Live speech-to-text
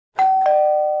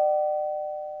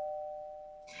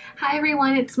Hi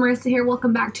everyone, it's Marissa here.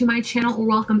 Welcome back to my channel, or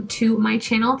welcome to my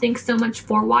channel. Thanks so much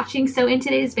for watching. So in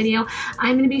today's video,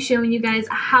 I'm going to be showing you guys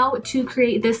how to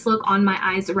create this look on my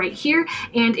eyes right here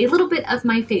and a little bit of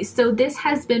my face. So this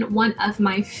has been one of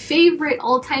my favorite,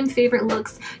 all-time favorite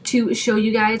looks to show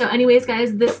you guys. So anyways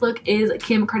guys, this look is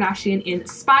Kim Kardashian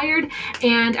inspired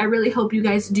and I really hope you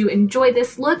guys do enjoy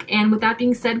this look. And with that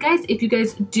being said guys, if you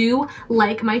guys do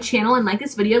like my channel and like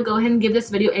this video, go ahead and give this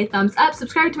video a thumbs up.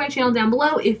 Subscribe to my channel down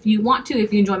below if you want to,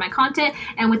 if you enjoy my content.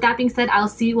 And with that being said, I'll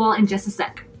see you all in just a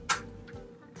sec.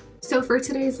 So for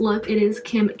today's look, it is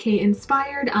Kim K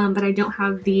inspired, but I don't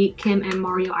have the Kim and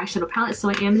Mario eyeshadow palette, so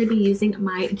I am going to be using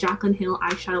my Jaclyn Hill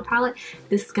eyeshadow palette.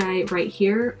 This guy right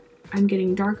here, I'm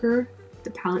getting darker,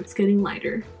 the palette's getting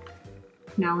lighter.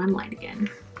 Now I'm light again.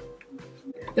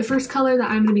 The first color that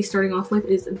I'm going to be starting off with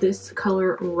is this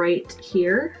color right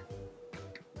here.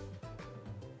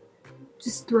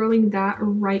 Just throwing that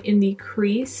right in the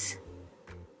crease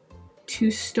to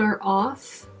start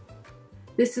off.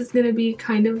 This is going to be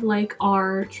kind of like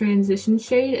our transition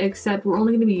shade, except we're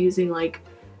only going to be using like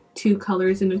 2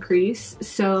 colors in the crease.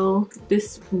 So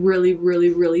this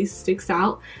really sticks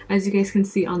out. As you guys can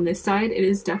see on this side, it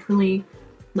is definitely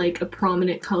like a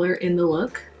prominent color in the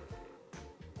look.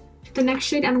 The next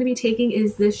shade I'm going to be taking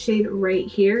is this shade right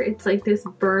here. It's like this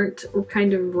burnt or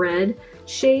kind of red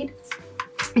shade.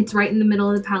 It's right in the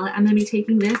middle of the palette. I'm going to be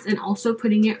taking this and also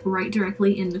putting it right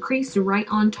directly in the crease, right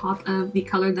on top of the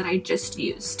color that I just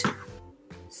used.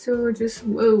 So we're just,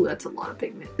 whoa, that's a lot of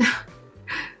pigment.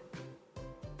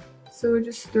 So we're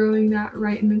just throwing that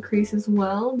right in the crease as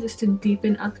well, just to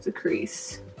deepen up the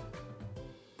crease.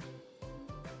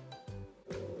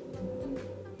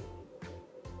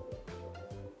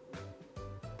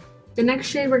 The next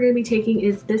shade we're going to be taking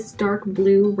is this dark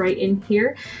blue right in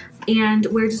here, and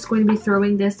we're just going to be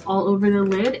throwing this all over the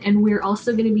lid, and we're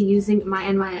also going to be using my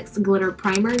NYX glitter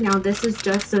primer. Now this is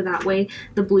just so that way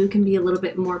the blue can be a little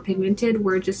bit more pigmented.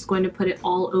 We're just going to put it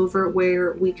all over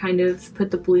where we kind of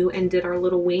put the blue and did our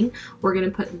little wing. We're going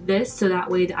to put this so that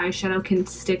way the eyeshadow can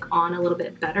stick on a little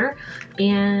bit better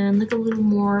and look a little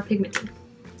more pigmented.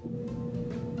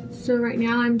 So right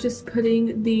now I'm just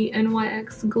putting the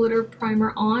NYX glitter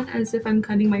primer on as if I'm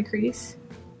cutting my crease.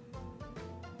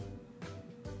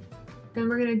 Then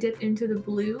we're going to dip into the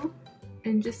blue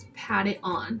and just pat it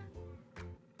on.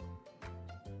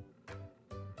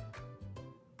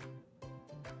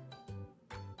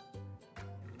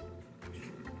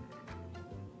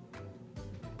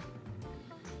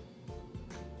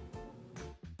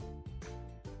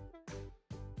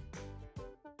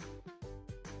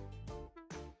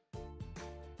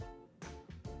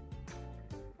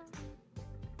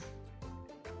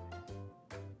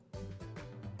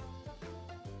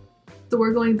 So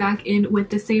we're going back in with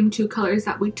the same 2 colors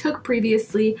that we took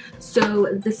previously. So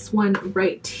this one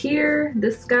right here,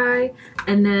 this guy,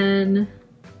 and then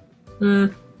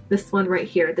this one right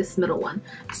here, this middle one.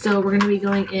 So we're going to be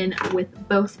going in with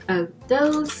both of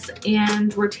those,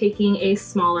 and we're taking a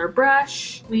smaller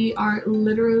brush. We are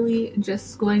literally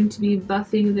just going to be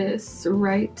buffing this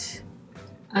right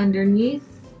underneath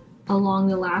along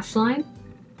the lash line.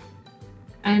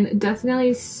 And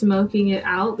definitely smoking it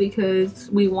out because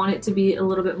we want it to be a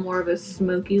little bit more of a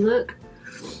smoky look.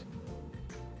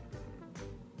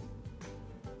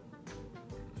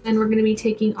 And we're going to be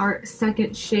taking our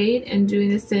second shade and doing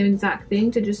the same exact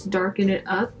thing to just darken it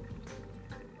up.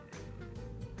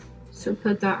 So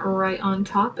put that right on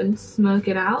top and smoke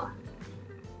it out.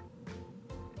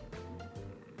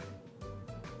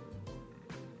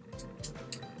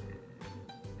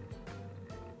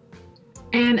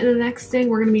 And the next thing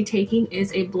we're going to be taking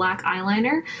is a black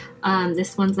eyeliner.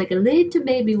 This one's like a little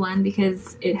baby one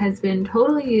because it has been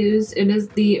totally used. It is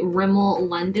the Rimmel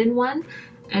London one.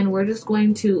 And we're just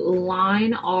going to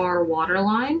line our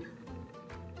waterline.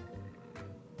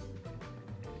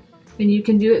 And you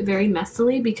can do it very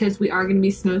messily because we are going to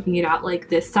be smoking it out like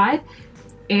this side.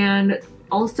 And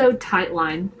also tight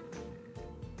line.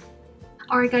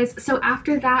 Alright guys, so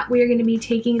after that we are going to be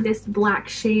taking this black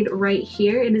shade right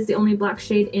here. It is the only black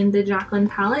shade in the Jaclyn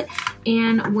palette.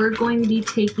 And we're going to be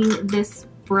taking this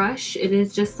brush. It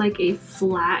is just like a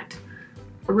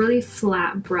really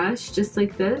flat brush, just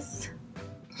like this.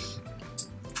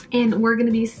 And we're going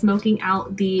to be smoking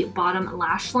out the bottom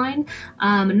lash line.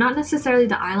 Not necessarily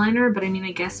the eyeliner, but I mean,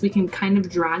 I guess we can kind of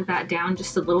drag that down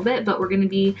just a little bit, but we're going to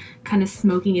be kind of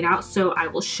smoking it out. So I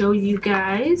will show you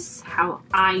guys how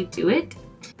I do it.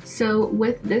 So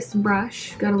with this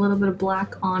brush, got a little bit of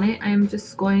black on it. I'm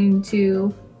just going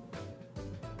to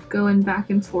go in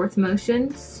back and forth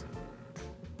motions.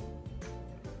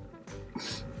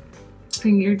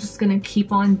 And you're just gonna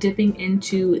keep on dipping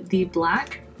into the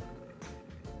black.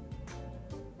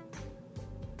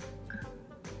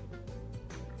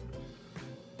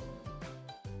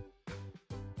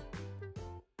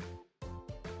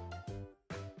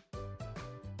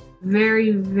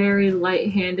 Very, very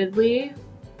light-handedly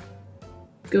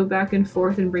go back and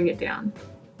forth and bring it down.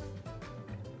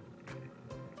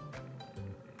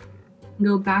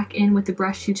 Go back in with the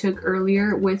brush you took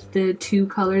earlier with the two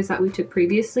colors that we took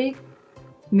previously.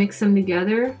 Mix them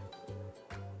together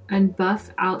and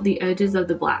buff out the edges of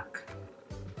the black.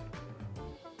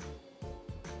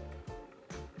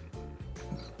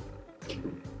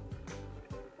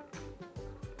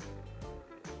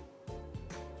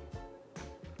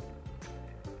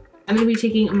 I'm going to be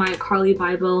taking my Carly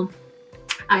Bible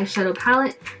eyeshadow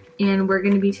palette, and we're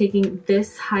going to be taking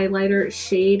this highlighter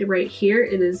shade right here.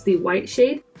 It is the white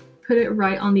shade. Put it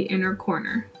right on the inner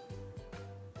corner.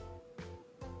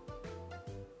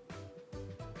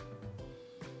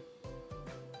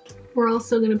 We're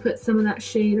also going to put some of that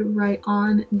shade right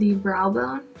on the brow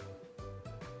bone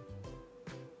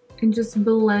and just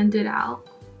blend it out.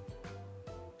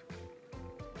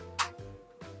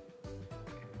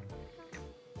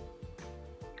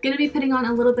 Gonna be putting on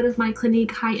a little bit of my Clinique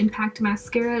High Impact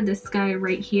Mascara, this guy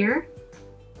right here.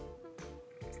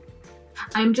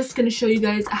 I'm just gonna show you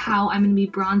guys how I'm gonna be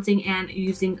bronzing and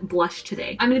using blush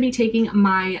today. I'm gonna be taking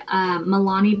my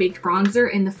Milani Baked Bronzer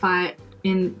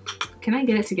can I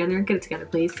get it together? Get it together,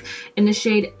 please. In the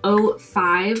shade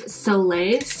 05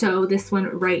 Soleil, so this one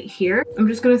right here. I'm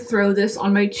just gonna throw this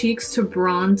on my cheeks to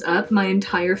bronze up my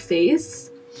entire face.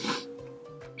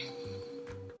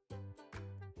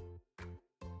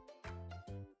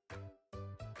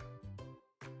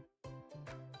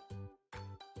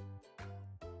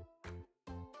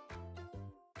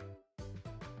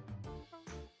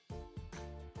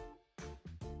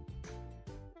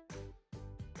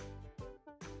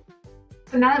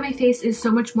 So now that my face is so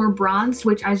much more bronzed,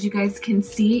 which as you guys can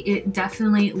see, it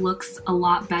definitely looks a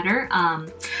lot better. I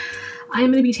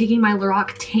am going to be taking my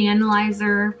Lorac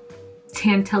Tantalizer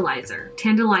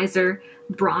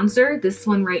bronzer. This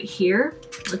one right here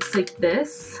looks like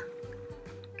this.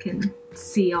 You can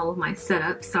see all of my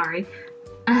setup, sorry.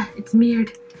 It's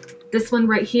mirrored. This one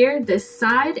right here, this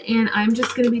side, and I'm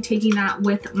just going to be taking that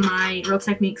with my Real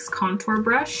Techniques contour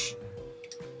brush.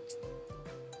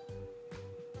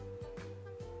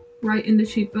 Right in the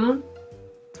cheekbone.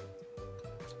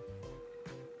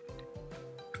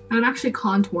 I'm actually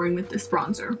contouring with this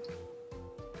bronzer.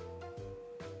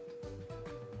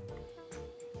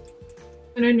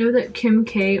 And I know that Kim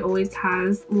K always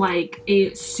has like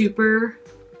a super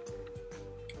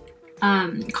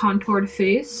contoured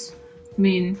face. I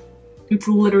mean, it's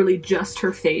literally just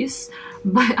her face,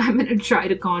 but I'm gonna try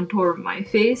to contour my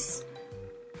face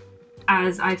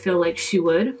as I feel like she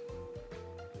would.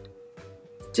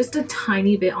 Just a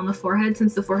tiny bit on the forehead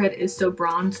since the forehead is so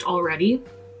bronzed already.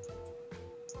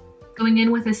 Going in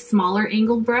with a smaller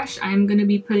angled brush, I'm going to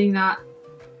be putting a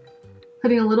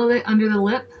little bit under the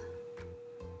lip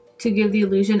to give the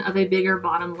illusion of a bigger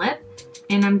bottom lip.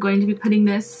 And I'm going to be putting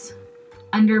this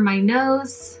under my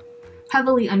nose,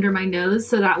 heavily under my nose,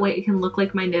 so that way it can look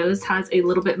like my nose has a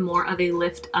little bit more of a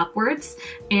lift upwards.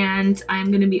 And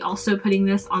I'm going to be also putting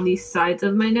this on the sides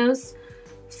of my nose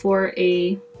for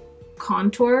a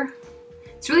contour.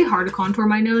 It's really hard to contour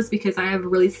my nose because I have a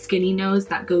really skinny nose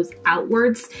that goes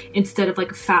outwards instead of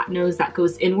like a fat nose that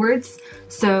goes inwards.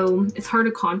 So it's hard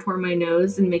to contour my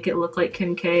nose and make it look like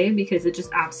Kim K because it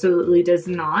just absolutely does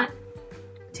not.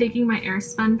 Taking my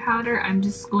Airspun powder, I'm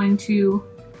just going to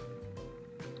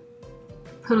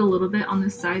put a little bit on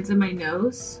the sides of my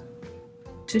nose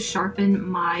to sharpen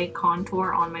my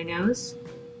contour on my nose.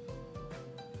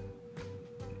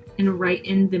 And right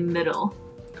in the middle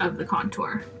of the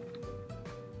contour.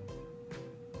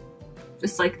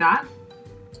 Just like that.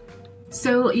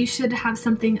 So you should have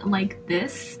something like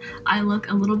this. I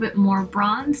look a little bit more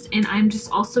bronzed, and I'm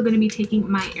just also going to be taking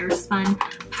my Airspun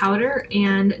powder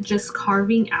and just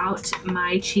carving out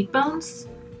my cheekbones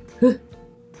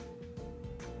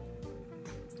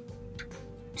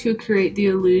to create the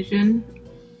illusion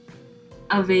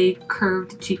of a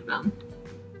curved cheekbone.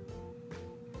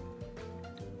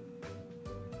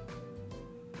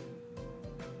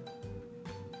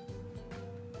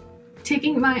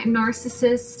 Taking my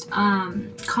Narcissist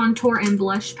contour and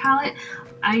blush palette.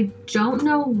 I don't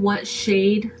know what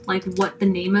shade, like what the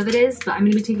name of it is, but I'm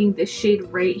going to be taking this shade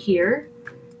right here.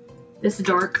 This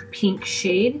dark pink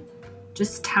shade.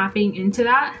 Just tapping into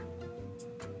that.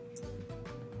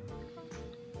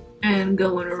 And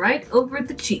going right over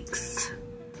the cheeks.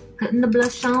 Putting the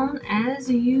blush on as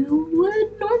you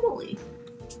would normally.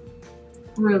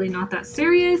 really not that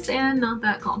serious and not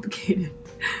that complicated.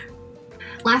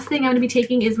 Last thing I'm going to be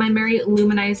taking is my Mary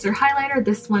Luminizer highlighter,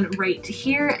 this one right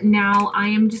here. Now I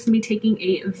am just going to be taking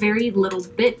a very little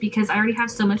bit because I already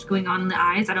have so much going on in the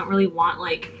eyes. I don't really want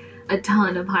like a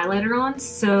ton of highlighter on,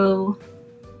 so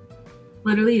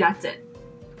literally that's it.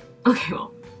 Okay,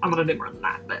 well, I'm going to do more than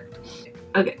that, but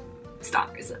okay.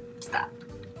 Stop, Marissa. Stop.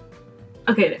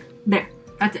 Okay, there.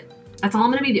 That's it. That's all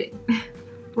I'm going to be doing.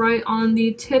 Right on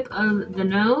the tip of the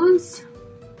nose,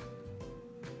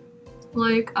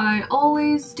 like I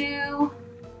always do.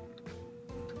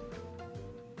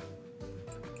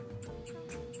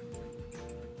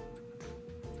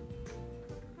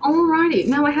 Alrighty,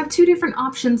 now I have two different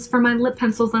options for my lip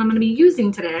pencils that I'm going to be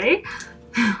using today.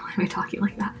 Why am I talking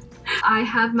like that? I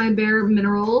have my Bare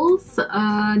Minerals,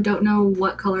 don't know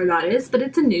what color that is, but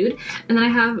it's a nude. And then I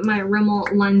have my Rimmel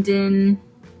London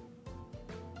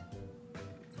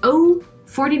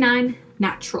 049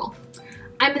 Natural.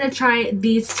 I'm going to try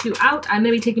these two out. I'm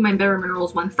going to be taking my Bare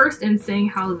Minerals one first and seeing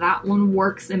how that one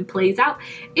works and plays out.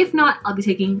 If not, I'll be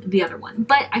taking the other one.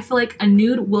 But I feel like a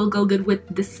nude will go good with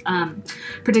this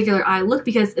particular eye look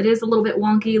because it is a little bit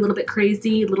wonky, a little bit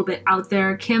crazy, a little bit out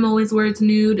there. Kim always wears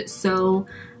nude, so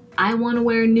I want to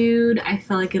wear nude. I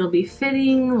feel like it'll be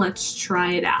fitting. Let's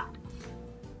try it out.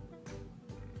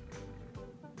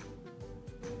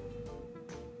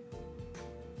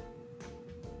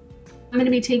 I'm going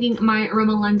to be taking my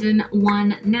Rimmel London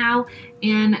one now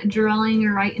and drawing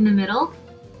right in the middle.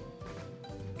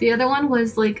 The other one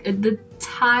was like the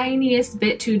tiniest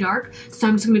bit too dark, so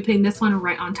I'm just going to be putting this one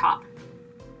right on top.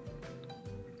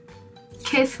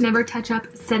 Kiss Never Touch Up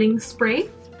Setting Spray.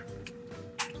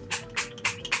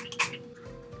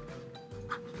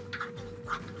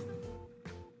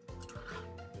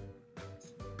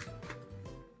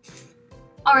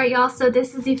 Alright y'all, so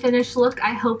this is the finished look.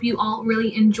 I hope you all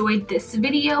really enjoyed this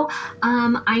video.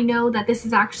 I know that this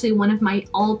is actually one of my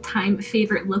all-time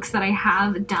favorite looks that I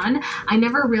have done. I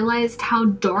never realized how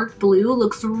dark blue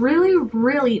looks really,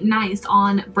 really nice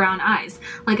on brown eyes.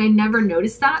 Like I never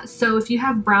noticed that. So if you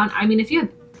have brown, I mean if you have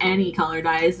any colored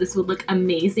eyes, this would look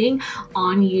amazing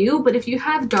on you. But if you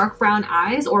have dark brown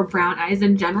eyes or brown eyes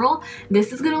in general,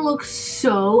 this is gonna look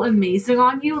so amazing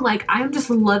on you. Like I'm just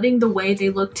loving the way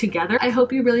they look together. I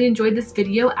hope you really enjoyed this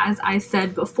video. As I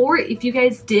said before, if you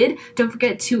guys did, don't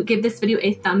forget to give this video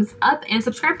a thumbs up and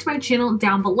subscribe to my channel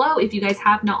down below if you guys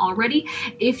have not already.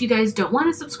 If you guys don't want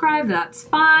to subscribe, that's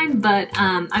fine, but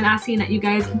I'm asking that you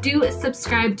guys do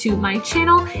subscribe to my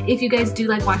channel if you guys do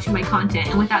like watching my content.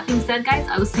 And with that being said, guys,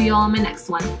 I will see you all in my next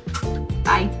one.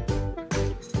 Bye.